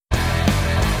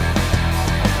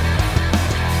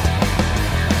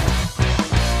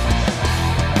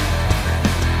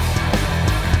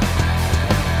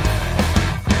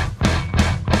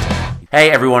Hey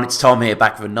everyone, it's Tom here,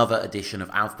 back with another edition of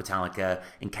Alf Metallica.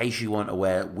 In case you weren't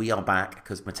aware, we are back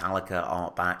because Metallica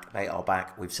are back. They are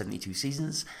back with 72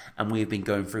 seasons, and we've been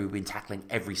we've been tackling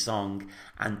every song,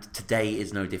 and today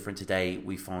is no different. Today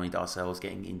we find ourselves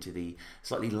getting into the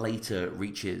slightly later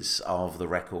reaches of the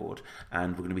record,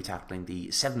 and we're going to be tackling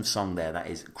the seventh song there, that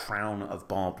is Crown of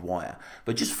Barbed Wire.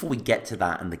 But just before we get to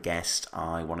that and the guest,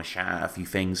 I want to shout out a few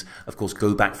things. Of course,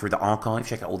 go back through the archive,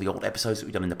 check out all the old episodes that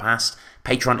we've done in the past.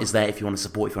 Patreon is there if you want to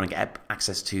support, if you want to get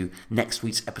access to next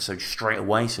week's episode straight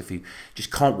away. So if you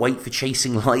just can't wait for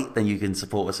Chasing Light, then you can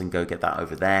support us and go get that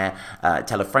over there.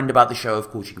 Tell a friend about the show. Of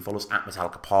course, you can follow us at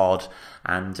Metallica Pod,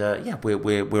 and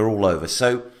we're all over.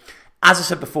 So as I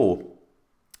said before,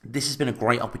 this has been a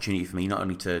great opportunity for me, not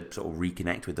only to sort of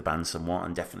reconnect with the band somewhat,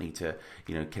 and definitely to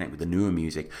connect with the newer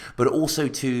music, but also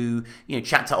to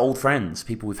chat to old friends,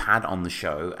 people we've had on the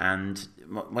show. And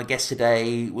my guest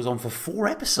today was on for 4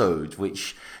 episodes,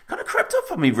 which kind of crept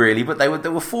up on me really, but there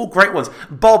were 4 great ones.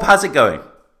 Bob, how's it going?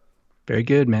 Very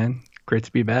good, man. Great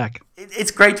to be back.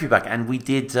 It's great to be back, and we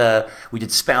did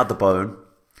Spit Out the Bone,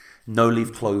 No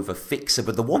Leaf Clover, Fixer,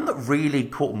 but the one that really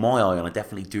caught my eye, and I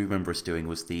definitely do remember us doing,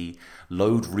 was the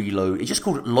Load Reload. It's just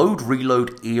called Load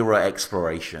Reload Era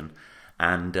Exploration,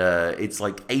 and it's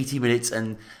like 80 minutes.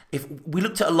 And if we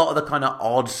looked at a lot of the kind of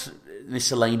odd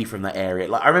miscellany from that area,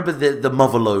 like I remember the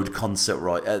Motherload concert,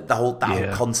 right? The whole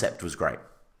concept was great.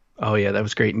 Oh yeah, that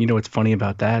was great. And you know what's funny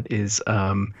about that is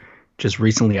just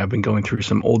recently I've been going through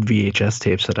some old VHS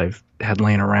tapes that I've had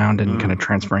laying around and kind of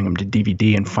transferring them to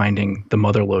DVD and finding the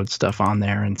Motherload stuff on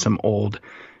there and some old,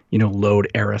 Load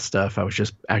era stuff. I was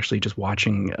just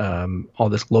watching all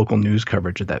this local news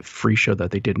coverage of that free show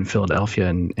that they did in Philadelphia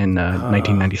in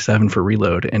 1997 for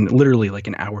Reload, and literally like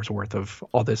an hour's worth of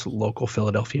all this local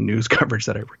Philadelphia news coverage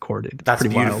that I recorded. That's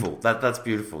beautiful. That's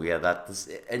beautiful. Yeah,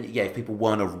 if people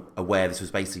weren't aware, this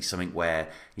was basically something where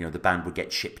the band would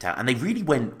get shipped out, and they really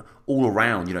went all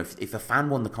around. If a fan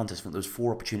won the contest, I think there was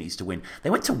 4 opportunities to win. They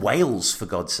went to Wales, for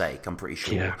God's sake, I'm pretty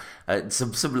sure. Yeah.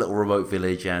 Some little remote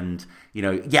village, and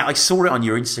I saw it on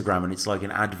your Instagram, and it's like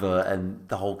an advert, and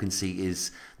the whole conceit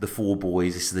is the 4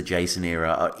 boys, this is the Jason era,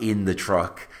 are in the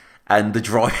truck, and the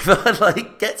driver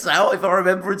gets out, if I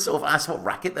remember, and sort of asks what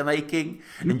racket they're making,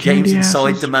 and James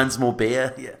inside demands more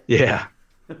beer. Yeah.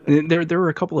 There were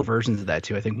a couple of versions of that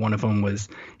too. I think one of them was,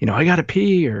 I gotta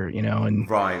pee, or and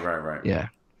right. Yeah,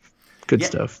 good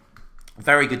stuff.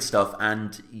 Very good stuff.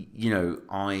 And your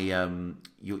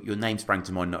name sprang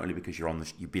to mind not only because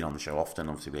you've been on the show often.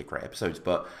 Obviously, we had great episodes,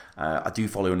 but I do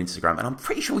follow you on Instagram, and I'm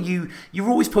pretty sure you're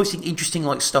always posting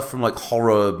interesting stuff from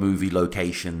horror movie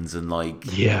locations, and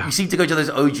you seem to go to those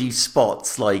OG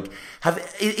spots.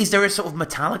 Is there a sort of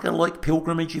Metallica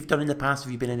pilgrimage you've done in the past?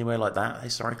 Have you been anywhere like that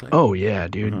historically? Oh yeah,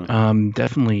 dude. Mm-hmm.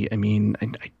 Definitely. I mean,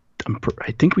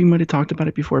 I think we might have talked about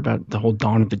it before, about the whole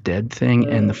Dawn of the Dead thing.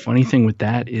 And the funny thing with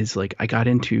that is I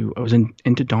was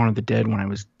into Dawn of the Dead when I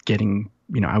was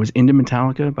I was into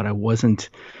Metallica, but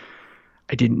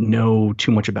I didn't know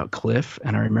too much about Cliff.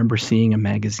 And I remember seeing a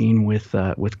magazine with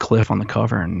Cliff on the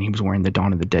cover, and he was wearing the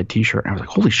Dawn of the Dead t-shirt. And I was like,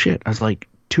 holy shit. I was like,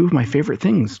 2 of my favorite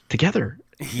things together.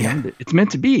 Yeah. It's meant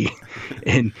to be.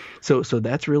 And so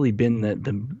that's really been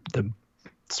the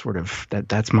sort of,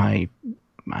 that's my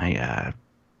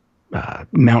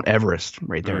Mount Everest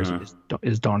right there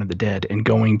is Dawn of the Dead. And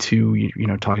going to,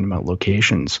 talking about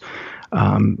locations,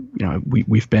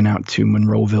 we've been out to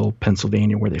Monroeville,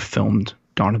 Pennsylvania, where they filmed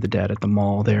Dawn of the Dead at the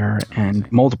mall there,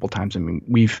 and multiple times. I mean,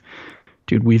 we've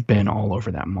been all over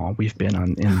that mall. We've been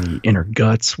in the inner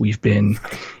guts. We've been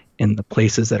in the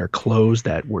places that are closed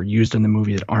that were used in the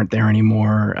movie that aren't there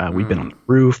anymore. We've been on the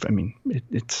roof. I mean,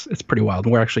 it's pretty wild.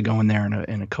 We're actually going there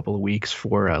in a couple of weeks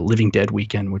for Living Dead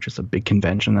Weekend, which is a big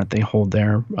convention that they hold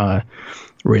there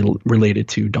related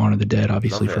to Dawn of the Dead,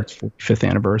 obviously for its 45th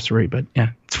anniversary. But yeah,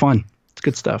 it's fun. It's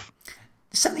good stuff.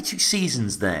 72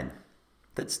 seasons then.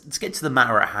 Let's get to the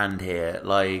matter at hand here.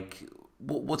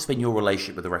 What's been your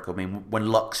relationship with the record? I mean, when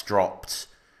Lux dropped,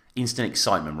 instant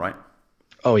excitement, right?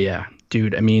 Oh yeah,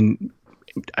 dude. I mean,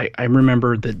 I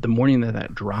remember the morning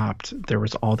that dropped, there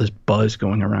was all this buzz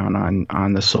going around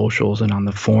on the socials and on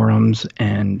the forums,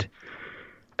 and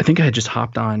I think I had just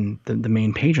hopped on the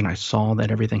main page, and I saw that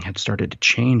everything had started to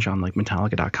change on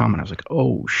Metallica.com, and I was like,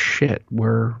 oh shit,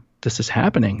 this is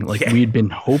happening. We'd been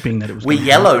hoping that it was. We're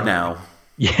yellow now.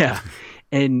 Yeah,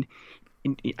 and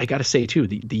I got to say too,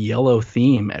 the yellow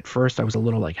theme at first I was a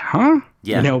little like, huh?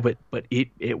 Yeah. But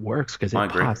it works because it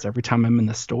pops every time I'm in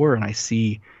the store and I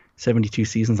see 72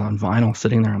 seasons on vinyl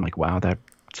sitting there. I'm like, wow,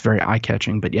 that's very eye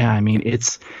catching. But yeah, I mean,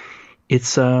 it's it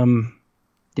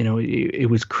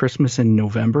was Christmas in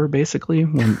November basically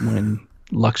when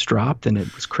Lux dropped, and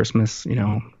it was Christmas,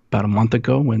 about a month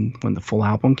ago when the full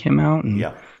album came out, and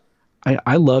Yeah.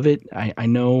 I love it. I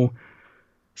know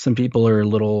some people are a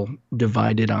little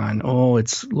divided on, oh,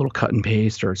 it's a little cut and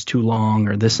paste, or it's too long,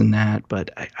 or this and that.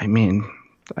 But I mean,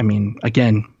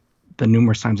 again, the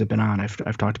numerous times I've been on,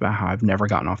 I've talked about how I've never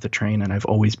gotten off the train, and I've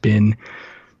always been,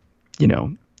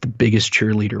 the biggest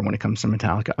cheerleader when it comes to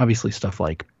Metallica. Obviously, stuff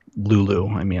like Lulu.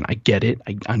 I mean, I get it.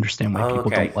 I understand why people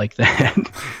don't like that.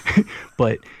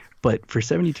 but for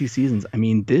 72 Seasons, I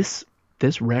mean, this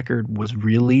record was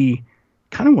really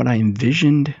kind of what I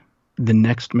envisioned the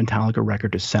next Metallica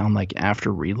record to sound like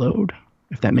after Reload,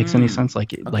 if that makes any sense.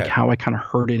 Like how I kind of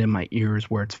heard it in my ears,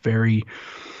 where it's very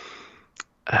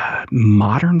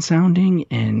modern sounding,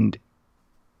 and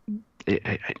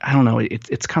I don't know.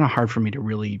 It's kind of hard for me to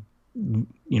really,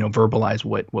 verbalize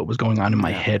what was going on in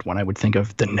my head when I would think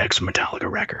of the next Metallica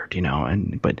record,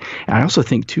 but I also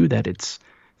think too that it's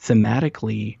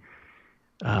thematically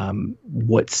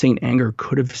what Saint Anger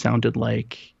could have sounded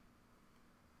like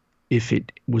if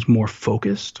it was more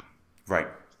focused, right?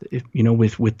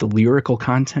 If with the lyrical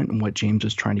content and what James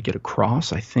was trying to get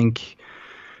across. I think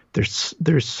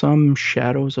there's some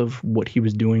shadows of what he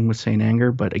was doing with Saint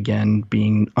Anger, but again,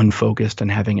 being unfocused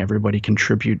and having everybody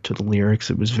contribute to the lyrics,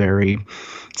 it was very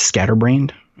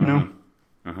scatterbrained, Yeah.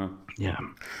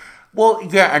 Well,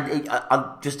 yeah,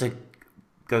 I just to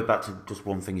go back to just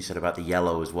one thing you said about the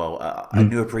yellow as well. A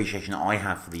new appreciation I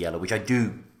have for the yellow, which I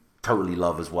do totally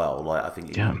love as well. Like, I think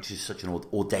it's just such an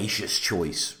audacious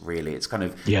choice, really. It's kind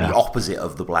of the opposite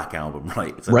of the Black Album,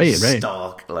 right? It's like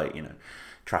stark,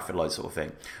 traffic light sort of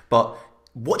thing. But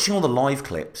watching all the live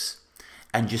clips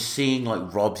and just seeing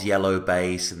like Rob's yellow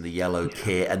bass and the yellow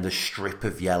kit and the strip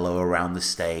of yellow around the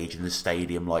stage and the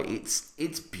stadium, like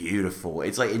it's beautiful.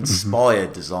 It's like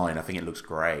inspired design. I think it looks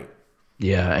great.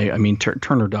 Yeah, I mean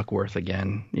Turner Duckworth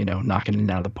again, knocking it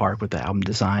out of the park with the album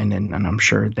design, and I'm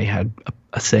sure they had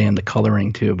a say in the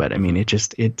coloring too. But I mean,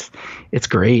 it's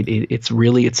great.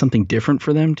 It's something different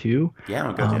for them too.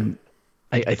 Yeah, good.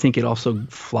 I think it also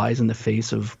flies in the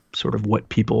face of sort of what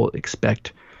people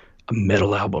expect a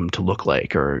metal album to look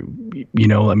like, or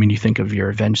I mean, you think of your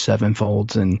Avenged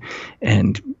Sevenfolds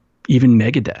and even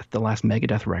Megadeth, the last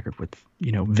Megadeth record with,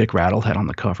 Vic Rattlehead on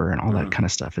the cover and all that kind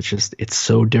of stuff. It's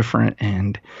so different,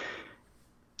 and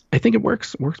I think it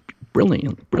works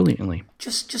brilliantly.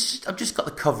 I've just got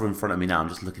the cover in front of me now. I'm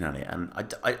just looking at it, and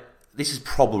I this has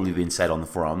probably been said on the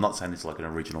forum. I'm not saying it's like an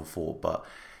original thought, but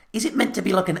is it meant to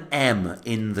be like an M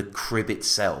in the crib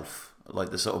itself,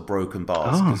 like the sort of broken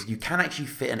bars? Because you can actually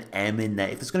fit an M in there.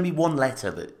 If there's going to be one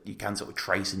letter that you can sort of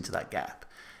trace into that gap,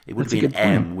 it would be an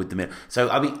M with the middle. So,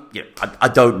 I mean, I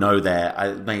don't know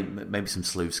there. Maybe some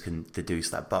sleuths can deduce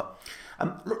that. But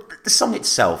the song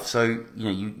itself, so,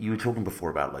 you were talking before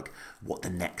about, like, what the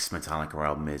next Metallica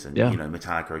album is. And,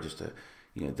 Metallica are just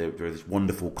they're this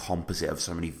wonderful composite of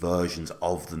so many versions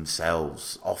of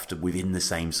themselves, often within the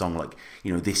same song. Like,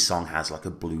 this song has, like,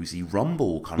 a bluesy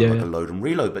rumble, kind of like a load and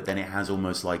reload. But then it has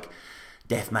almost, like,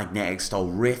 Death Magnetic style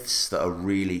riffs that are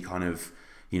really kind of,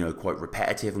 quite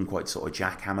repetitive and quite sort of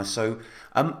jackhammer. So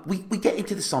we get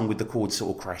into the song with the chords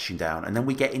sort of crashing down, and then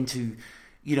we get into,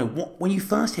 when you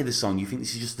first hear the song, you think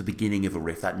this is just the beginning of a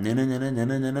riff, that na na na na na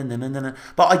na na na na na.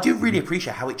 But I do really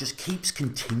appreciate how it just keeps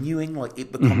continuing, like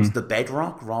it becomes the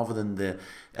bedrock rather than the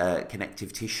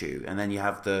connective tissue, and then you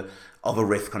have the other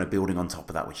riff kind of building on top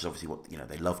of that, which is obviously what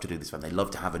they love to do this one. They love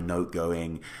to have a note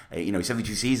going.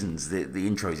 72 Seasons, the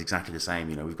intro is exactly the same.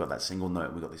 We've got that single note,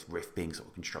 and we've got this riff being sort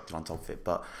of constructed on top of it.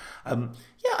 But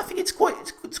I think it's quite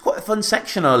a fun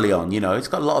section early on. It's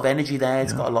got a lot of energy there.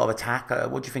 It's got a lot of attack.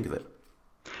 What do you think of it?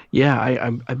 Yeah,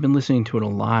 I've been listening to it a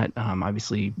lot,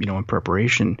 obviously, in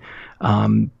preparation.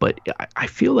 But I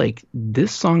feel like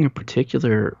this song in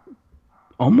particular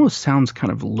almost sounds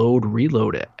kind of Load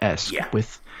Reload-esque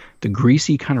with the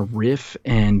greasy kind of riff,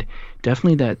 and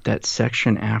definitely that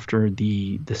section after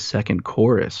the second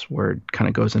chorus where it kind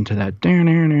of goes into that.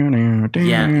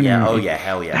 Oh yeah,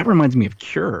 hell yeah. That reminds me of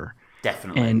Cure.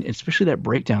 Definitely. And especially that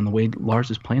breakdown, the way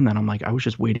Lars is playing that, I'm like, I was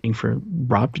just waiting for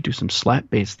Rob to do some slap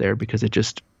bass there because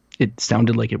it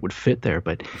sounded like it would fit there.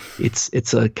 But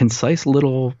it's a concise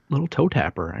little toe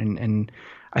tapper, and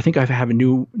I think I have a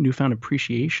newfound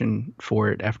appreciation for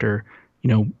it after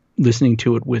listening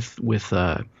to it with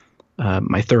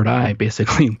my third eye,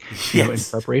 basically, in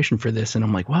preparation for this. And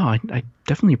I'm like, wow, I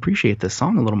definitely appreciate this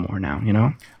song a little more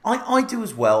now, I do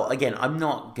as well. Again, I'm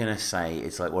not going to say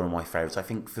it's like one of my favorites. I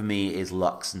think for me is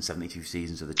Lux and 72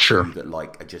 Seasons are the two that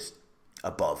like are just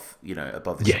above this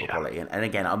sort of quality. And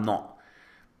again, I'm not,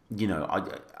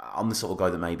 I'm the sort of guy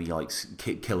that maybe likes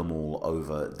Kill 'Em All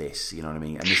over this, you know what I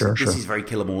mean? And this is very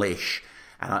Kill 'Em All-ish.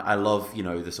 And I love,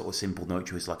 the sort of simple note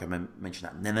choice, like I mentioned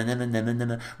that, na na na na na na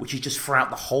na, which is just throughout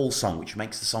the whole song, which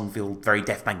makes the song feel very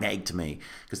Death Magnetic to me,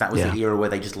 because that was the era where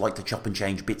they just like to chop and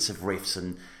change bits of riffs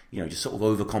and, just sort of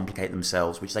overcomplicate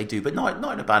themselves, which they do, but not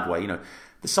in a bad way.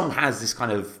 The song has this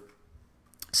kind of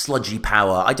sludgy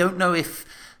power. I don't know if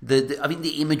I think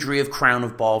the imagery of Crown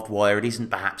of Barbed Wire, it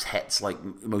isn't perhaps Het's like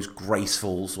most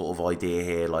graceful sort of idea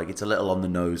here. Like, it's a little on the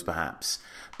nose perhaps.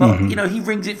 But, he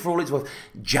rings it for all it's worth.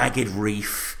 Jagged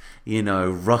Reef,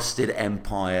 Rusted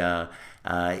Empire.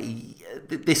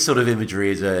 This sort of imagery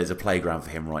is a playground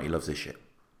for him, right? He loves this shit.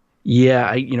 Yeah,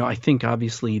 I think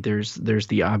obviously there's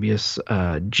the obvious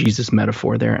Jesus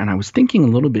metaphor there, and I was thinking a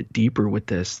little bit deeper with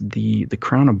this. The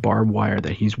crown of barbed wire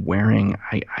that he's wearing,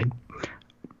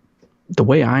 the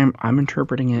way I'm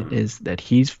interpreting it is that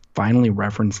he's finally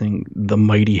referencing the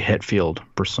mighty Hetfield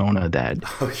persona that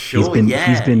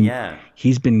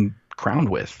he's been crowned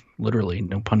with, literally,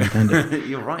 no pun intended.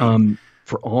 You're right.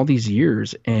 For all these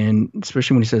years, and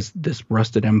especially when he says, "This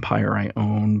rusted empire I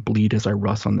own, bleed as I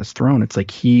rust on this throne," it's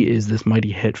like he is this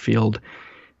mighty Hetfield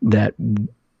that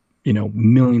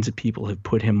millions of people have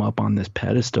put him up on this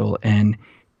pedestal, and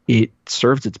it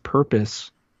serves its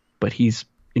purpose, but he's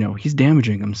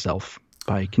damaging himself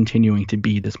by continuing to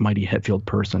be this mighty Hetfield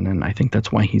person. And I think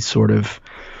that's why he's sort of,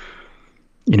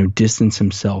 distanced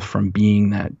himself from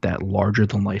being that larger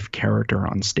than life character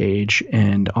on stage.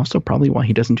 And also probably why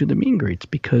he doesn't do the meet and greets,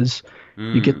 because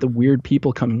you get the weird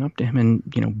people coming up to him and,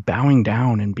 bowing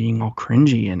down and being all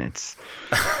cringy. And it's,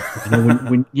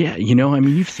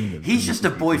 you've seen it. He's just a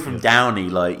boy from Downey.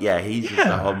 He's just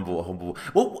a humble.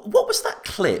 Well, what was that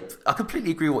clip? I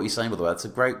completely agree with what you're saying, by the way. That's a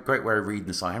great way of reading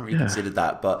the song. I haven't really considered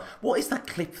that. But what is that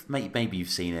clip? Maybe you've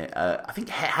seen it. I think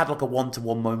Het had like a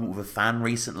one-to-one moment with a fan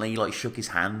recently, like shook his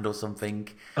hand or something.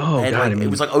 Oh, God. It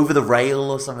was like over the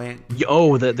rail or something.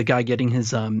 Oh, the guy getting his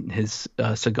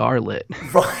cigar lit.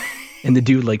 Right. And the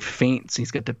dude like faints. He's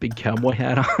got that big cowboy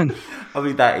hat on. I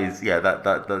mean, that is, that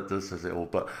does says it all.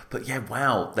 But yeah,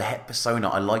 wow, the Het persona,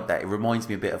 I like that. It reminds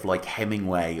me a bit of like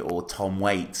Hemingway or Tom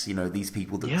Waits. These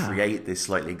people that create this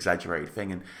slightly exaggerated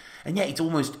thing, and yeah, it's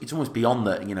almost beyond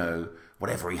that.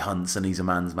 Whatever he hunts and he's a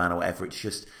man's man or whatever. It's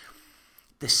just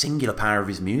the singular power of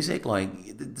his music.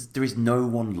 Like, there is no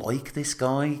one like this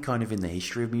guy, kind of in the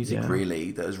history of music, really,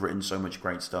 that has written so much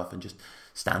great stuff and just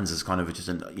stands as kind of just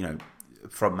an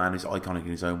frontman who's iconic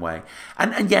in his own way.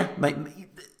 And yeah,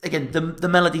 again, the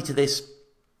melody to this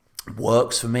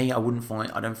works for me. I don't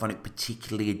find it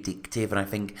particularly addictive, and I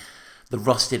think the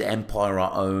Rusted Empire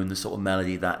I own, the sort of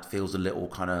melody that feels a little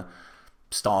kind of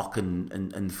stark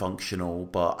and functional.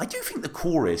 But I do think the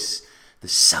chorus, the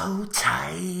so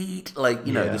tight,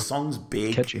 the song's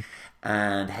big. Catchy.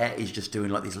 And Het is just doing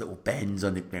like these little bends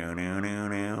on it.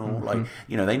 Like,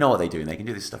 they know what they're doing. They can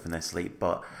do this stuff in their sleep.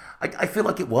 But I feel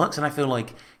like it works. And I feel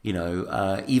like,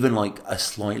 even like a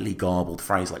slightly garbled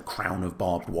phrase like crown of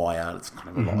barbed wire, it's kind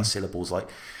of a lot of syllables. Like,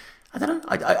 I don't know.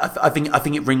 I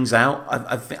think it rings out.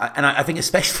 I think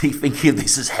especially thinking of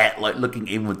this as Het, like looking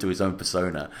inward to his own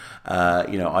persona,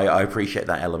 I appreciate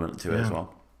that element to it as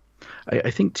well. I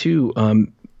think too,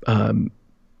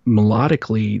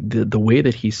 melodically, the way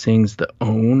that he sings the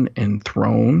own and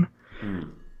throne,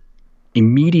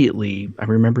 immediately I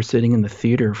remember sitting in the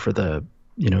theater for the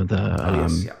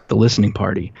listening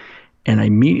party, and I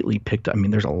immediately picked up,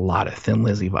 there's a lot of Thin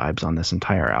Lizzy vibes on this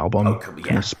entire album,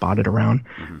 kind of spotted around.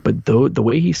 But the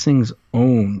way he sings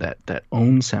own, that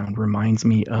own sound reminds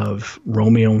me of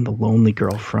Romeo and the Lonely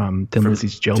Girl from Thin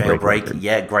Lizzy's Jailbreak.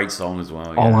 Yeah, great song as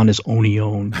well. All on his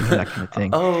own, that kind of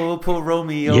thing. Oh, poor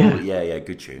Romeo. Yeah,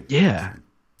 good tune. Yeah.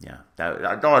 Yeah,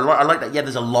 I like that. Yeah,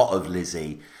 there's a lot of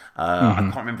Lizzy. I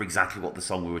can't remember exactly what the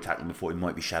song we were tackling before. It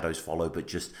might be Shadows Follow, but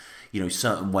just,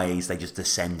 certain ways they just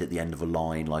descend at the end of a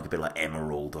line, like a bit like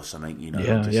Emerald or something,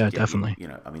 definitely.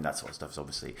 That sort of stuff's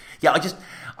obviously. Yeah,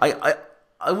 I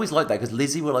always liked that, because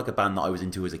Lizzy were like a band that I was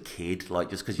into as a kid,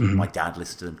 like just because my dad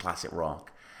listened to them classic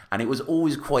rock. And it was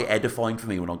always quite edifying for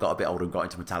me when I got a bit older and got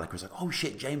into Metallica. I was like, oh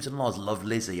shit, James and Lars love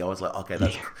Lizzy. I was like, okay,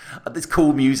 that's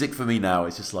cool music for me now.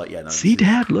 It's just like, see,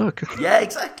 Dad, look. Yeah,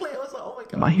 exactly. I was like, oh my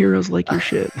God. My heroes like your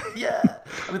shit. Yeah.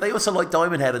 They also like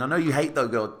Diamond Head, and I know you hate those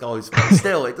guys, but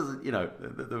still, it doesn't,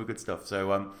 they were good stuff.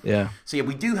 So, So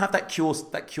we do have that Cure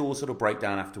sort of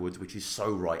breakdown afterwards, which is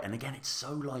so right. And again, it's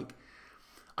so like,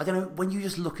 I don't know, when you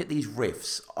just look at these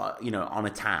riffs, on a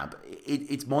tab,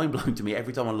 it's mind-blowing to me.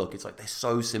 Every time I look, it's like they're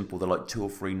so simple. They're like 2 or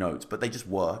 3 notes, but they just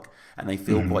work, and they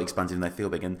feel quite expansive, and they feel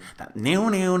big. And that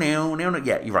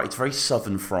yeah, you're right. It's very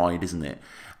Southern Fried, isn't it?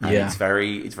 And it's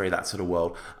very that sort of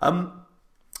world.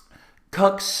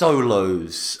 Kirk's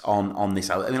solos on this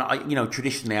album. I mean,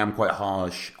 traditionally I'm quite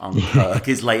harsh on Kirk,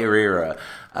 his later era.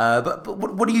 But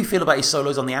what do you feel about his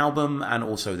solos on the album and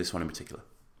also this one in particular?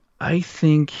 I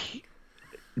think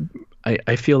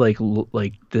I feel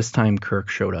like this time Kirk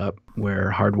showed up,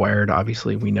 where Hardwired,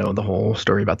 obviously we know the whole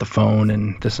story about the phone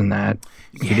and this and that.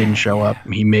 He didn't show up.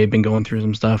 He may have been going through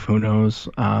some stuff. Who knows?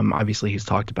 Obviously he's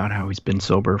talked about how he's been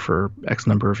sober for X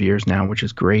number of years now, which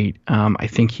is great. I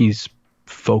think he's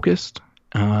focused.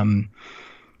 I'm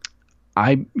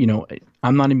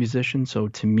not a musician, so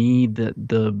to me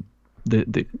the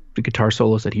guitar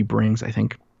solos that he brings, I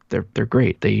think they're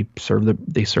great. They serve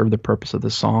the purpose of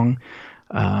the song.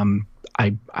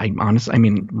 I honestly, I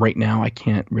mean, right now I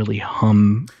can't really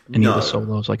hum any of the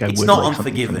solos like I would. It's not like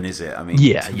Unforgiven, is it? I mean,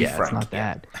 yeah, frank, it's not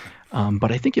that.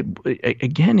 But I think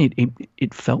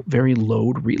it felt very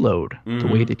load reload the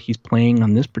way that he's playing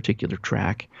on this particular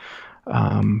track.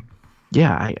 I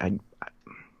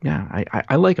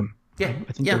like them. Yeah,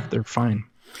 I think they're fine.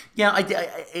 Yeah,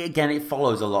 again, it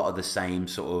follows a lot of the same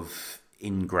sort of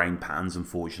ingrained patterns,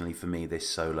 unfortunately for me, this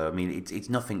solo. I mean, it's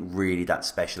nothing really that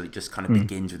special. It just kind of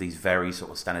begins with these very sort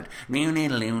of standard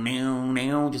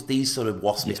just these sort of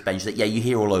waspish benches that you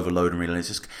hear all over Load and Reload. It's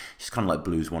just kind of like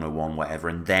Blues 101, whatever.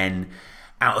 And then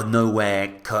out of nowhere,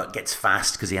 Kurt gets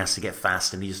fast because he has to get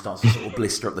fast, and he just starts to sort of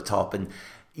blister up the top. And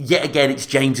yet again, it's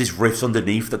James's riffs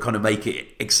underneath that kind of make it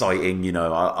exciting.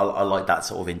 I like that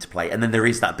sort of interplay. And then there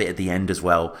is that bit at the end as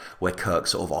well where Kirk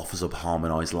sort of offers up a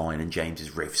harmonised line and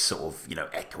James's riffs sort of,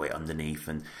 echo it underneath.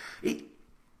 And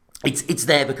it's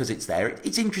there because it's there.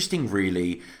 It's interesting,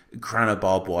 really. Crown of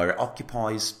Barbed Wire, it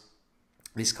occupies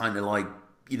this kind of like,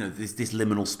 this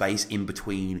liminal space in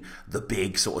between the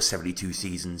big sort of 72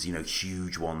 seasons,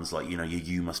 huge ones like, your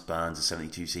You Must Burn, the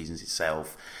 72 seasons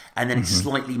itself. And then it's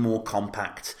slightly more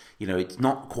compact. It's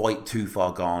not quite too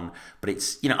far gone, but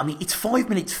it's, it's 5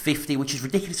 minutes 50, which is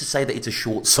ridiculous to say that it's a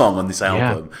short song on this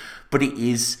album, but it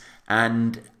is.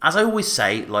 And as I always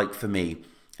say, like for me,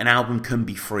 an album can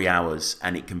be 3 hours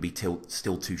and it can be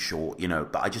still too short,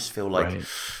 but I just feel like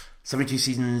 72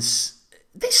 seasons,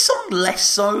 this song less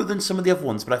so than some of the other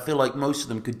ones, but I feel like most of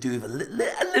them could do with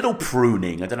a little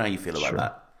pruning. I don't know how you feel about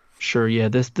that. Sure, yeah.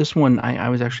 This one, I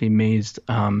was actually amazed.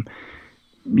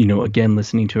 Again,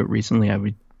 listening to it recently, I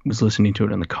was listening to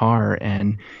it in the car,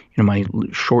 and my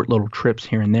short little trips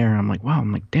here and there, I'm like, wow,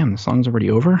 damn, the song's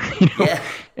already over. Yeah.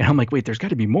 And I'm like, wait, there's got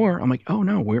to be more. I'm like, oh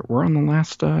no, we're on the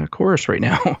last chorus right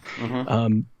now.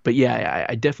 But yeah,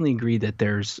 I definitely agree that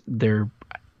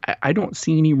I don't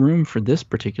see any room for this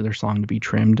particular song to be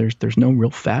trimmed. There's no real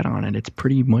fat on it. It's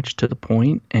pretty much to the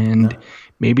point, and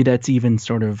maybe that's even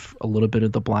sort of a little bit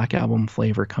of the Black Album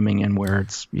flavor coming in, where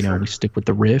it's we stick with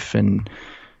the riff and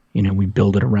we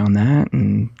build it around that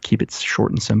and keep it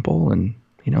short and simple, and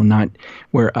not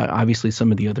where obviously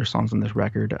some of the other songs on this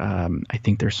record. I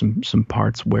think there's some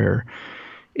parts where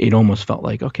it almost felt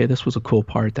like, okay, this was a cool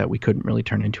part that we couldn't really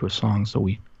turn into a song, so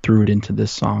we threw it into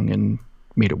this song and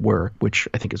made it work, which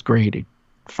I think is great.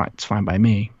 It's fine by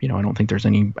me. I don't think there's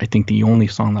any. I think the only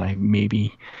song that I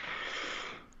maybe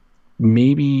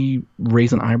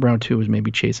raise an eyebrow to is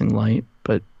maybe Chasing Light,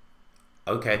 but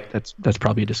okay, that's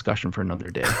probably a discussion for another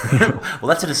day. Well,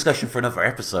 that's a discussion for another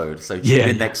episode, so tune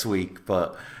in next week.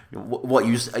 But what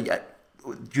you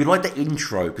do you like the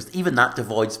intro? Because even that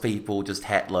divides people. Just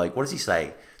like, what does he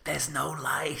say? There's no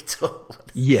light.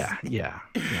 yeah.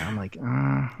 I'm like,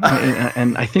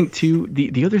 and I think too,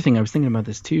 the other thing I was thinking about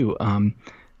this too,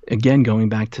 again, going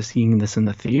back to seeing this in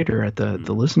the theater at the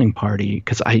listening party,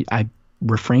 because I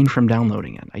refrained from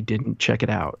downloading it. I didn't check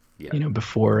it out,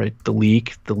 before the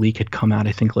leak. The leak had come out,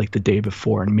 I think, like the day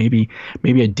before, and maybe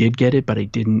I did get it, but I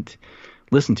didn't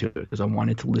listen to it because I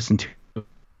wanted to listen to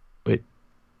it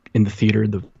in the theater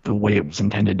the way it was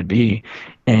intended to be,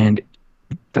 and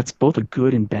that's both a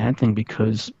good and bad thing,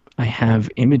 because I have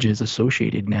images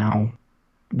associated now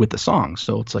with the song.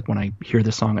 So it's like when I hear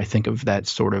the song, I think of that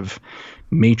sort of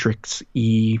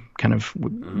Matrix-y kind of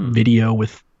video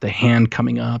with the hand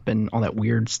coming up and all that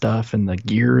weird stuff and the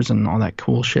gears and all that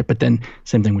cool shit. But then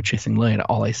same thing with Chasing Light.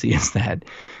 All I see is that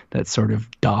sort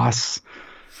of DOS,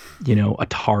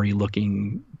 Atari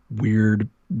looking weird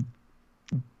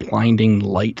blinding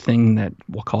light thing that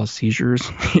will cause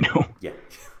seizures, Yeah.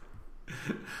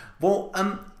 Well,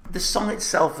 the song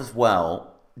itself as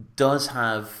well does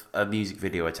have a music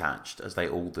video attached, as they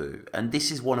all do. And this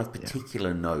is one of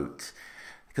particular note.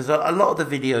 Because a lot of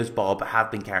the videos, Bob, have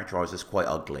been characterized as quite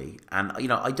ugly. And,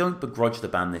 I don't begrudge the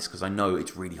band this because I know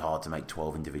it's really hard to make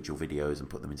 12 individual videos and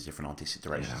put them into different artistic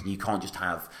directions. Yeah. You can't just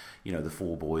have, the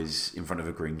four boys in front of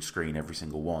a green screen every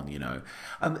single one,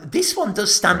 This one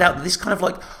does stand out. This kind of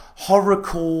like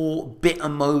horrorcore, bit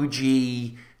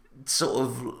emoji, sort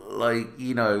of like,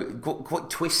 quite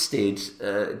twisted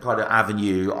kind of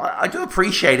avenue. I do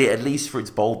appreciate it, at least for its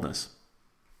boldness.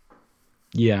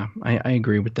 Yeah, I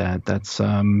agree with that. That's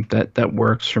that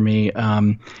works for me.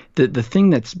 The thing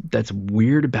that's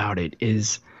weird about it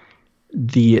is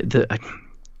the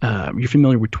you're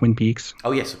familiar with Twin Peaks?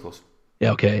 Oh yes, of course.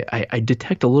 Yeah, okay. I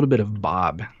detect a little bit of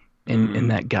Bob in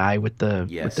that guy with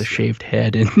the shaved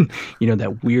head and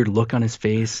that weird look on his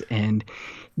face. And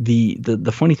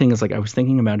the funny thing is, like, I was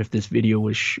thinking about if this video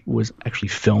was actually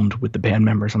filmed with the band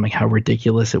members. I'm like, how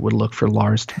ridiculous it would look for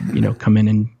Lars to come in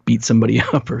and beat somebody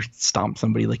up or stomp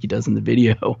somebody like he does in the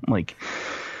video. I'm like,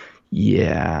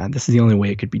 yeah, this is the only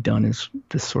way it could be done, is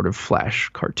this sort of Flash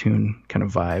cartoon kind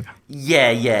of vibe.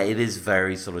 Yeah, it is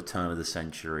very sort of turn of the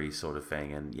century sort of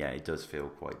thing, and yeah, it does feel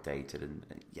quite dated. And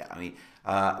yeah, I mean,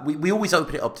 we always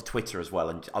open it up to Twitter as well,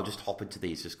 and I'll just hop into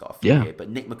these. Just got a few here, but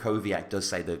Nick Makoviak does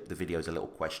say the video's a little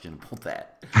questionable there.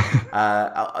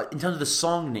 In terms of the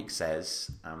song, Nick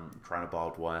says, "Crown of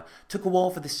Barbed Wire took a while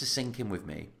for this to sink in with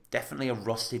me. Definitely a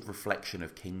rusted reflection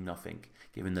of King Nothing,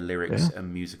 given the lyrics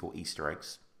and musical Easter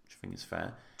eggs." I think it's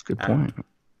fair. That's a good point.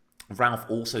 Ralph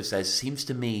also says, seems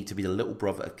to me to be the little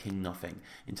brother of King Nothing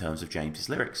in terms of James's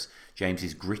lyrics.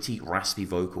 James's gritty, raspy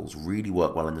vocals really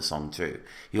work well in the song too.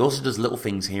 He also does little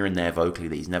things here and there vocally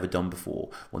that he's never done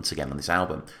before, once again on this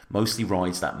album. Mostly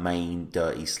rides that main,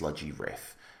 dirty, sludgy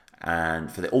riff.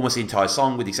 And for almost the entire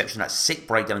song, with the exception of that sick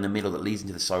breakdown in the middle that leads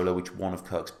into the solo, which one of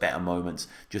Kirk's better moments,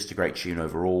 just a great tune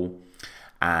overall.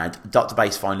 And Dr.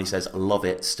 Bass finally says, love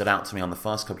it, stood out to me on the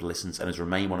first couple of listens and has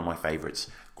remained one of my favourites.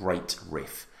 Great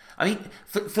riff. I mean,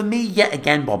 for me, yet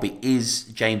again, Bob, it is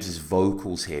James's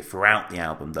vocals here throughout the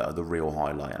album that are the real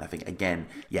highlight. And I think, again,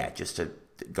 just to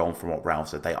go on from what Ralph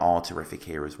said, they are terrific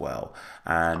here as well.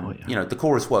 And, the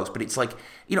chorus works, but it's like,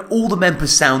 all the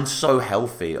members sound so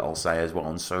healthy, I'll say as well,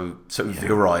 and so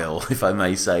virile, if I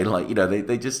may say. Like,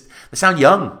 they sound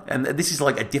young. And this is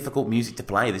like a difficult music to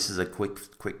play. This is a quick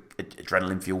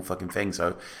adrenaline fuel fucking thing.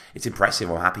 So it's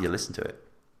impressive. I'm happy to listen to it.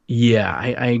 Yeah,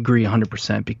 I agree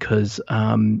 100% because,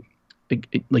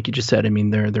 like you just said, I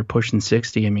mean, they're pushing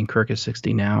 60. I mean, Kirk is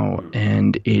 60 now,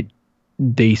 and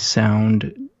they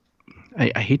sound.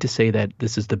 I hate to say that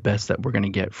this is the best that we're going to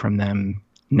get from them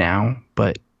now,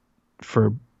 but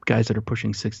for guys that are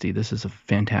pushing 60, this is a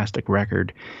fantastic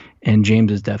record, and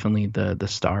James is definitely the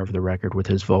star of the record with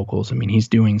his vocals. I mean, he's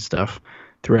doing stuff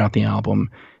throughout the album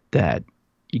that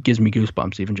it gives me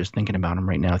goosebumps even just thinking about him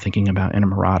right now, thinking about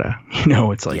Inamorata.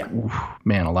 It's like, oof,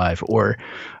 man alive. Or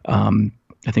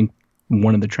I think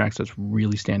one of the tracks that's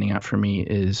really standing out for me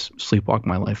is Sleepwalk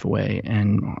My Life Away,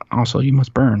 and also You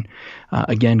Must Burn.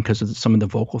 Again, because of some of the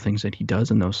vocal things that he does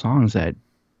in those songs that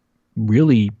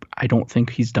really I don't think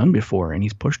he's done before, and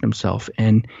he's pushed himself.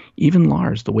 And even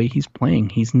Lars, the way he's playing,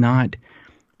 he's not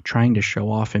trying to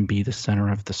show off and be the center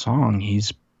of the song.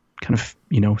 He's kind of,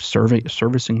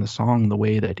 servicing the song the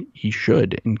way that he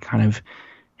should, and kind of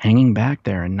hanging back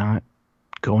there and not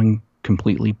going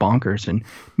completely bonkers. And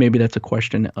maybe that's a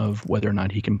question of whether or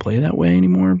not he can play that way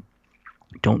anymore.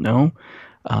 Don't know.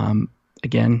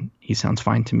 Again, he sounds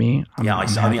fine to me.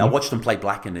 I watched them play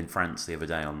Blackened in France the other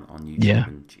day on YouTube. Yeah.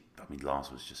 And I mean,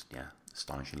 Lars was just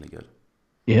astonishingly good.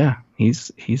 Yeah,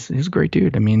 he's a great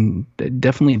dude. I mean,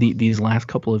 definitely these last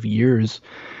couple of years,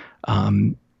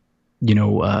 when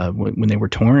they were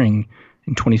touring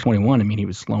in 2021, I mean, he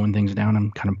was slowing things down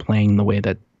and kind of playing the way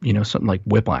that, something like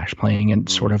Whiplash, playing it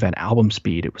sort of at album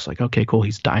speed. It was like, okay, cool.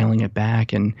 He's dialing it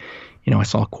back. And, I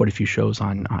saw quite a few shows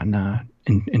in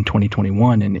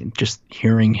 2021, and just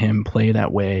hearing him play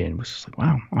that way, and it was just like,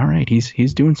 wow, all right,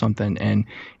 he's doing something. And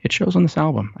it shows on this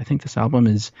album. I think this album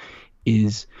is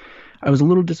I was a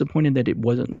little disappointed that it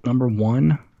wasn't number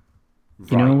one,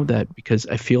 that because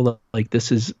I feel like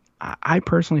I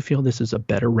personally feel this is a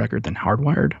better record than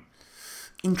Hardwired.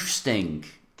 Interesting.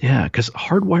 Yeah, because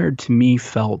Hardwired to me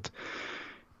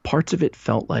parts of it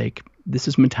felt like this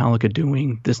is Metallica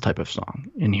doing this type of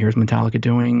song, and here's Metallica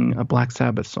doing a Black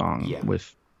Sabbath song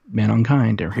with Man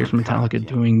Unkind, or here's Metallica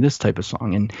doing this type of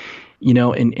song, and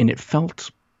and it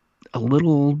felt a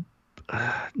little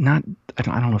not. I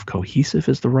don't know if cohesive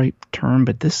is the right term,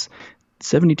 but this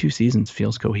 72 Seasons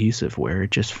feels cohesive, where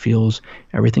it just feels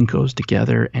everything goes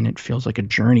together and it feels like a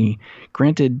journey.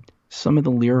 Granted, some of the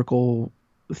lyrical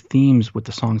themes with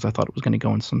the songs, I thought it was going to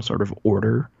go in some sort of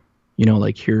order,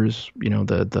 like here's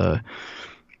the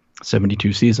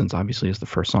 72 Seasons obviously is the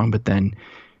first song, but then,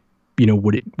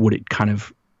 would it kind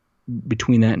of,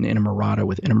 between that and Inamorata,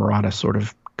 with Inamorata sort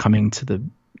of coming to the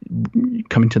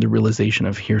realization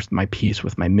of, here's my peace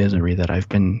with my misery that I've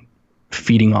been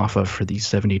feeding off of for these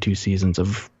 72 seasons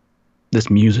of this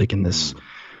music and this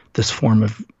form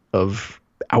of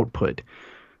output.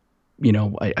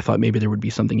 I thought maybe there would be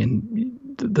something in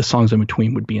the songs in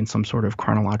between would be in some sort of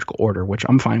chronological order, which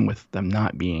I'm fine with them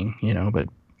not being, but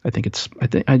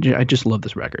I just love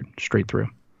this record straight through.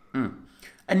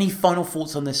 Any final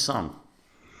thoughts on this song?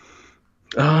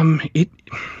 Like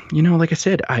I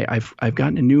said, I've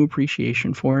gotten a new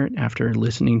appreciation for it after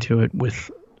listening to it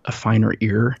with a finer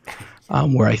ear,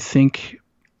 where I think,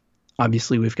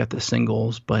 obviously we've got the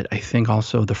singles, but I think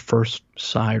also the first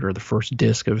side or the first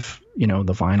disc of, the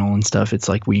vinyl and stuff, it's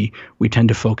like we tend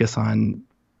to focus on,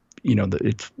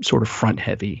 it's sort of front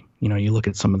heavy. You look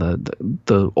at some of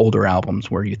the older albums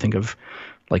where you think of,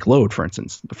 like Load, for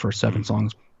instance, the first 7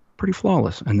 songs, pretty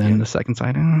flawless. And then the second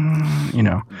side,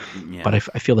 but I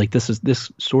feel like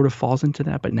this sort of falls into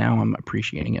that, but now I'm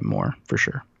appreciating it more for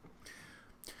sure.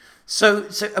 So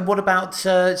what about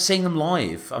seeing them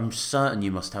live? I'm certain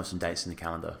you must have some dates in the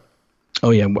calendar.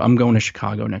 Oh yeah, I'm going to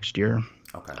Chicago next year.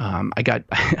 Okay. I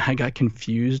got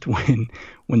confused when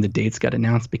the dates got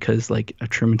announced, because, like a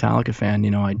true Metallica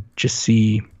fan, I just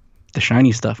see the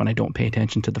shiny stuff and I don't pay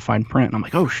attention to the fine print. And I'm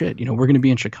like, oh shit, we're going to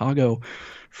be in Chicago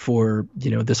for,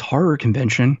 this horror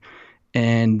convention,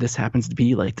 and this happens to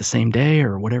be like the same day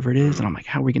or whatever it is. And I'm like,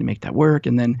 how are we going to make that work?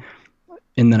 And then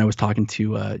I was talking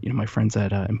to my friends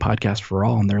at in Podcast for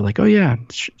All, and they're like, oh yeah,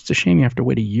 it's a shame you have to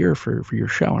wait a year for your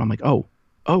show. And I'm like, oh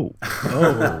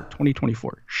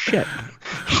 2024, shit.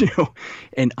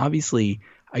 And obviously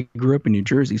I grew up in New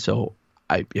Jersey, so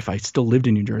if I still lived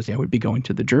in New Jersey, I would be going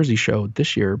to the Jersey show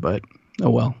this year. But oh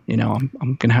well,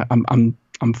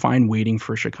 I'm fine waiting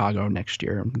for Chicago next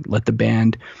year. Let the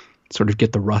band sort of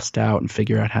get the rust out and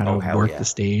figure out how to work the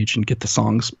stage and get the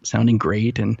songs sounding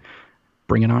great and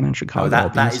bring it on in Chicago.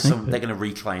 That is something they're going to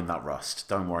reclaim, that rust.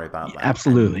 Don't worry about that.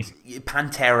 Absolutely. And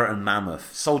Pantera and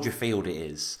Mammoth, Soldier Field it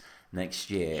is next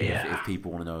year, if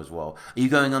people want to know as well. Are you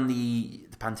going on the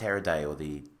Pantera day or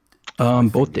the...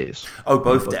 both days. Oh,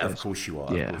 both days. Of course you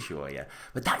are. Yeah. Of course you are. Yeah.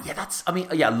 But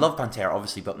I love Pantera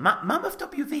obviously, but Mammoth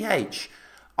WVH.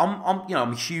 I'm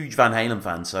a huge Van Halen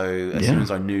fan. So as soon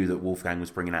as I knew that Wolfgang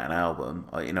was bringing out an album,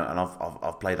 and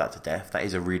I've played that to death. That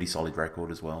is a really solid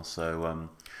record as well. So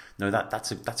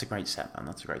that's a great set, man.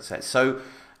 That's a great set. So,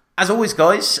 as always,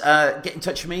 guys, get in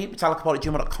touch with me,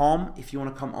 metallicapod@gmail.com. If you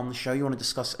want to come on the show, you want to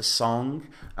discuss a song.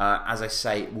 As I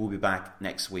say, we'll be back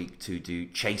next week to do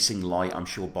Chasing Light. I'm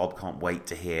sure Bob can't wait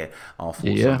to hear our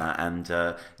thoughts on that. And,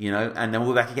 and then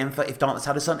we'll be back again for If Darkness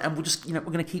Had a Sun. And we'll just, we're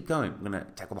going to keep going. We're going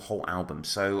to tackle the whole album.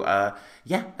 So,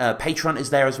 Patreon is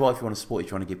there as well if you want to support,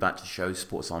 if you want to give back to the show.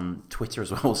 Support us on Twitter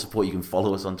as well. Support, you can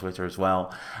follow us on Twitter as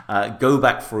well. Go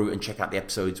back through and check out the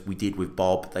episodes we did with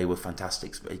Bob. They were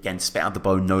fantastic. Again, Spit Out the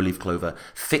Bone, No Leaf Clover,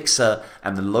 Fixer,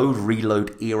 and the Load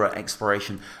Reload era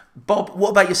exploration. Bob,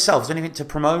 what about yourself? Is there anything to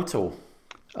promote or?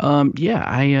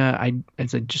 I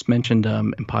as I just mentioned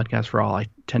in Podcast for All, I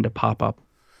tend to pop up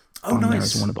on there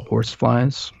as one of the horse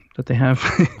flies that they have.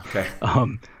 Okay.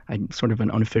 I'm sort of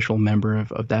an unofficial member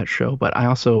of that show, but I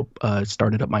also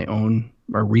restarted my own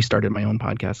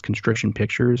podcast, Constriction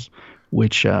Pictures,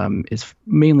 which is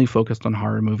mainly focused on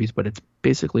horror movies, but it's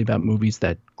basically about movies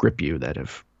that grip you, that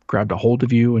have grabbed a hold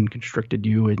of you and constricted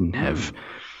you and have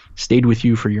stayed with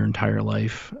you for your entire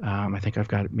life. I think I've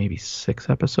got maybe 6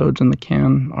 episodes in the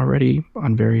can already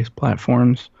on various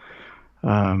platforms.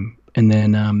 And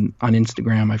then on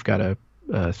Instagram, I've got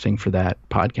a thing for that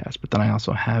podcast. But then I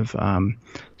also have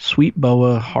Sweet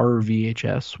Boa Horror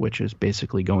VHS, which is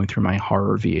basically going through my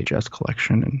horror VHS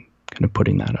collection and kind of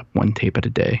putting that up one tape at a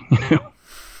day.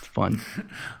 It's fun.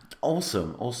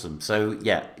 Awesome. So,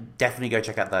 yeah, definitely go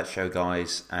check out that show,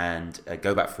 guys, and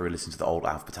go back through and listen to the old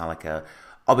Alpha Metallica.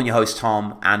 I've been your host,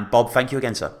 Tom, and Bob, thank you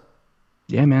again, sir.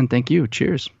 Yeah, man, thank you.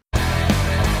 Cheers.